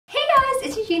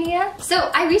Eugenia.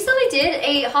 So I recently did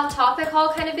a Hot Topic haul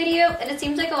kind of video, and it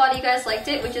seems like a lot of you guys liked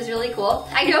it, which is really cool.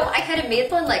 I know I kind of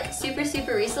made one like super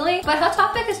recently, but Hot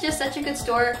Topic is just such a good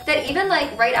store that even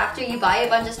like right after you buy a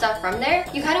bunch of stuff from there,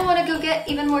 you kind of want to go get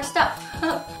even more stuff.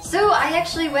 So I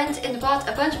actually went and bought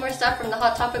a bunch more stuff from the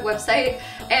Hot Topic website,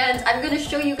 and I'm gonna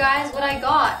show you guys what I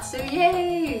got, so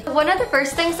yay! One of the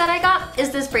first things that I got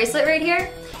is this bracelet right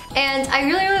here, and I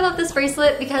really love this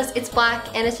bracelet because it's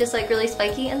black and it's just like really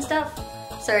spiky and stuff.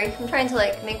 Sorry, I'm trying to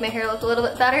like make my hair look a little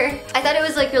bit better. I thought it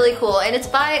was like really cool, and it's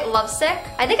by Lovesick.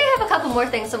 I think I have a couple more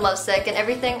things from Lovesick, and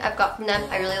everything I've got from them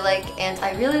I really like, and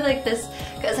I really like this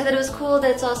because I thought it was cool that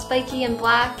it's all spiky and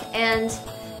black, and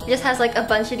it just has like a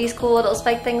bunch of these cool little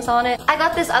spike things on it. I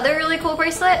got this other really cool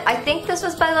bracelet. I think this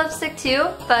was by Lovesick too,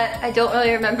 but I don't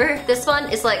really remember. This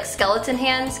one is like skeleton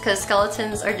hands, because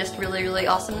skeletons are just really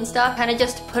awesome and stuff. Kind of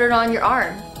just put it on your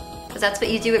arm, because that's what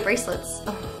you do with bracelets.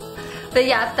 But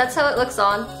yeah, that's how it looks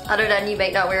on. Other than you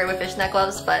might not wear it with fishnet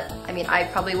gloves, but I mean, I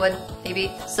probably would,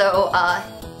 maybe. So,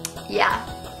 yeah.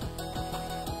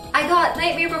 I got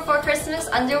Nightmare Before Christmas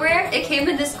underwear. It came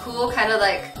in this cool kind of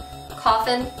like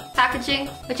coffin packaging,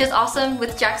 which is awesome,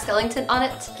 with Jack Skellington on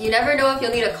it. You never know if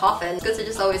you'll need a coffin. It's good to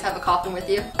just always have a coffin with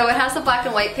you. So it has a black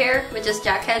and white pair with just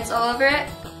Jack heads all over it.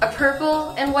 A purple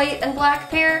and white and black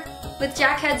pair with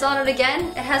Jack heads on it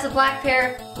again. It has a black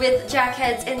pair with Jack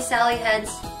heads and Sally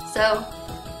heads. So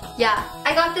yeah,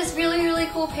 I got this really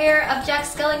cool pair of Jack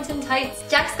Skellington tights.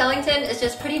 Jack Skellington is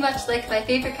just pretty much like my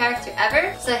favorite character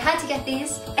ever, so I had to get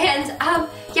these. And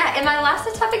yeah, in my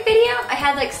last Topic video, I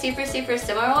had like super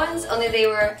similar ones, only they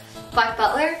were Black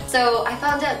Butler. So I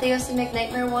found out they also make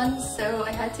Nightmare ones, so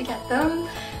I had to get them.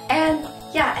 And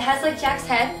yeah, it has like Jack's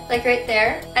head, like right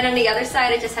there. And on the other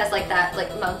side, it just has like that like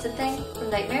mounted thing from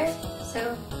Nightmare.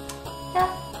 So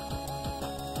yeah.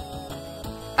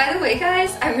 By the way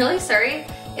guys, I'm really sorry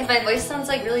if my voice sounds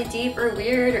like really deep or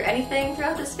weird or anything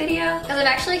throughout this video, because I'm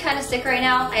actually kind of sick right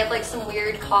now. I have like some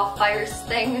weird cough virus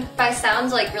thing. If I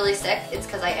sound like really sick, it's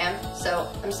because I am,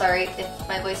 so I'm sorry if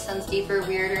my voice sounds deep or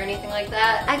weird or anything like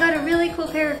that. I got a really cool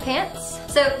pair of pants.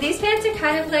 So these pants are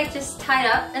kind of like just tied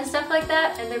up and stuff like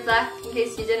that, and they're black in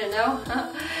case you didn't know.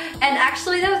 And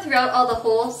actually though, throughout all the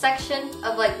whole section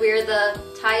of like where the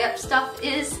tie-up stuff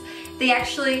is, they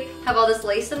actually have all this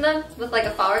lace in them with like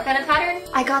a flower kind of pattern.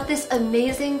 I got this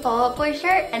amazing Fall Out Boy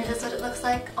shirt, and this is what it looks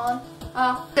like on.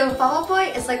 So Fall Out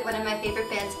Boy is like one of my favorite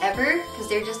bands ever, because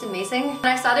they're just amazing.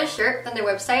 When I saw this shirt on their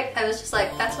website, I was just like,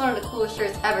 that's one of the coolest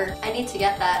shirts ever. I need to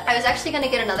get that. I was actually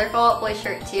gonna get another Fall Out Boy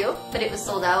shirt too, but it was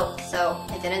sold out, so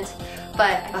I didn't.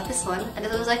 But I got this one, and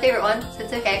this was my favorite one, so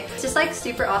it's okay. It's just like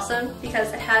super awesome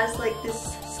because it has like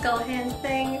this skull hand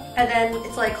thing, and then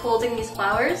it's like holding these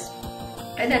flowers.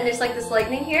 And then there's like this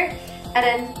lightning here, and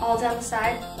then all down the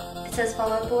side it says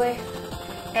Fall Out Boy.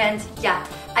 And yeah,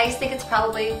 I just think it's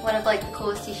probably one of like the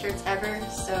coolest t-shirts ever,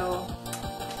 so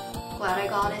glad I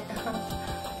got it.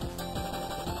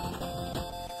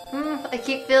 I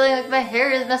keep feeling like my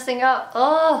hair is messing up.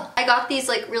 Oh, I got these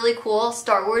like really cool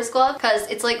Star Wars gloves because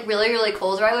it's like really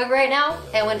cold where I live right now,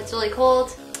 and when it's really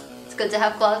cold, it's good to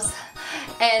have gloves.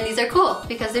 And these are cool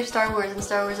because they're Star Wars, and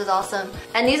Star Wars is awesome.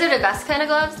 And these are the best kind of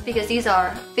gloves because these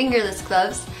are fingerless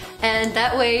gloves, and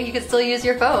that way you can still use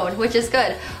your phone, which is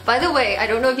good. By the way, I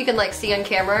don't know if you can like see on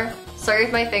camera. Sorry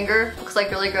if my finger looks like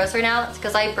really gross right now. It's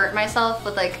because I burnt myself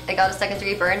with like, I got a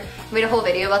second-degree burn. I made a whole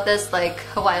video about this like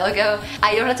a while ago.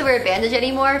 I don't have to wear a bandage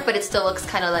anymore, but it still looks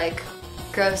kind of like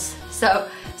gross. So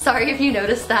sorry if you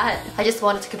noticed that. I just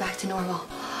wanted to go back to normal.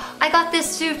 I got this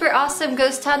super awesome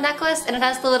Ghost Town necklace, and it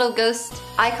has the little ghost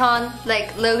icon,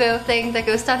 like logo thing that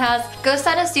Ghost Town has. Ghost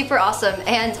Town is super awesome,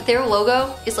 and their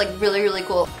logo is like really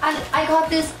cool. And I got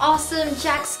this awesome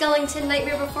Jack Skellington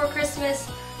Nightmare Before Christmas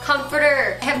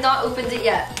comforter. I have not opened it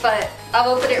yet, but I'll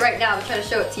open it right now and try to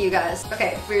show it to you guys.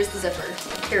 Okay, where's the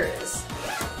zipper? Here it is.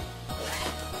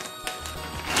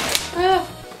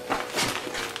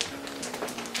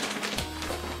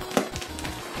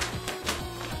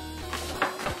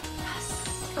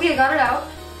 Okay, I got it out.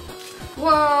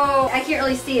 Whoa! I can't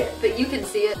really see it, but you can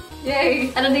see it.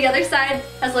 Yay! And on the other side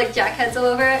has like Jack heads all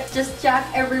over it. Just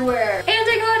Jack everywhere. And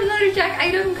I got another Jack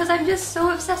item because I'm just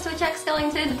so obsessed with Jack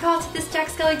Skellington. I got this Jack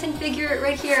Skellington figure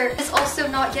right here. It's also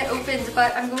not yet opened,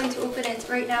 but I'm going to open it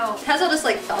right now. It has all this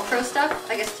like Velcro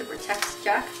stuff, I guess to protect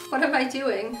Jack. What am I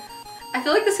doing? I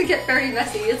feel like this could get very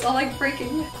messy. It's all like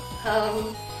breaking.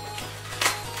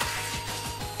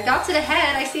 I got to the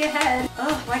head. I see a head.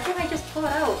 Oh, why can't I just pull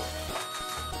it out?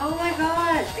 Oh my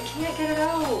god, I can't get it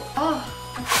out. Oh,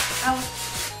 ow.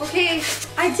 Okay,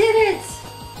 I did it.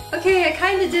 Okay, I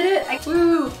kind of did it.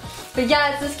 Woo. But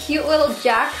yeah, it's this cute little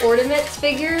Jack ornaments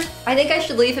figure. I think I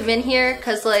should leave him in here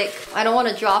because like, I don't want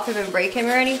to drop him and break him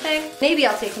or anything. Maybe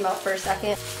I'll take him out for a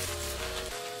second.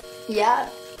 Yeah,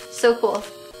 so cool.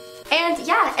 And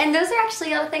yeah, and those are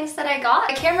actually all the things that I got.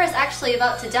 My camera is actually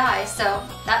about to die, so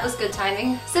that was good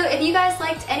timing. So if you guys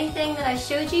liked anything that I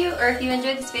showed you, or if you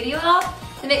enjoyed this video at all,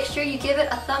 then make sure you give it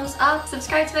a thumbs up,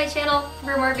 subscribe to my channel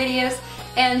for more videos,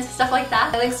 and stuff like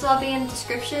that. The links will all be in the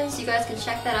description, so you guys can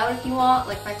check that out if you want,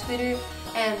 like my Twitter,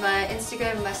 and my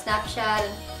Instagram, and my Snapchat,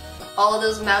 and all of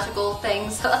those magical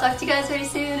things. So I'll talk to you guys very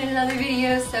soon in another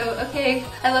video, so okay,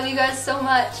 I love you guys so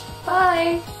much.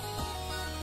 Bye!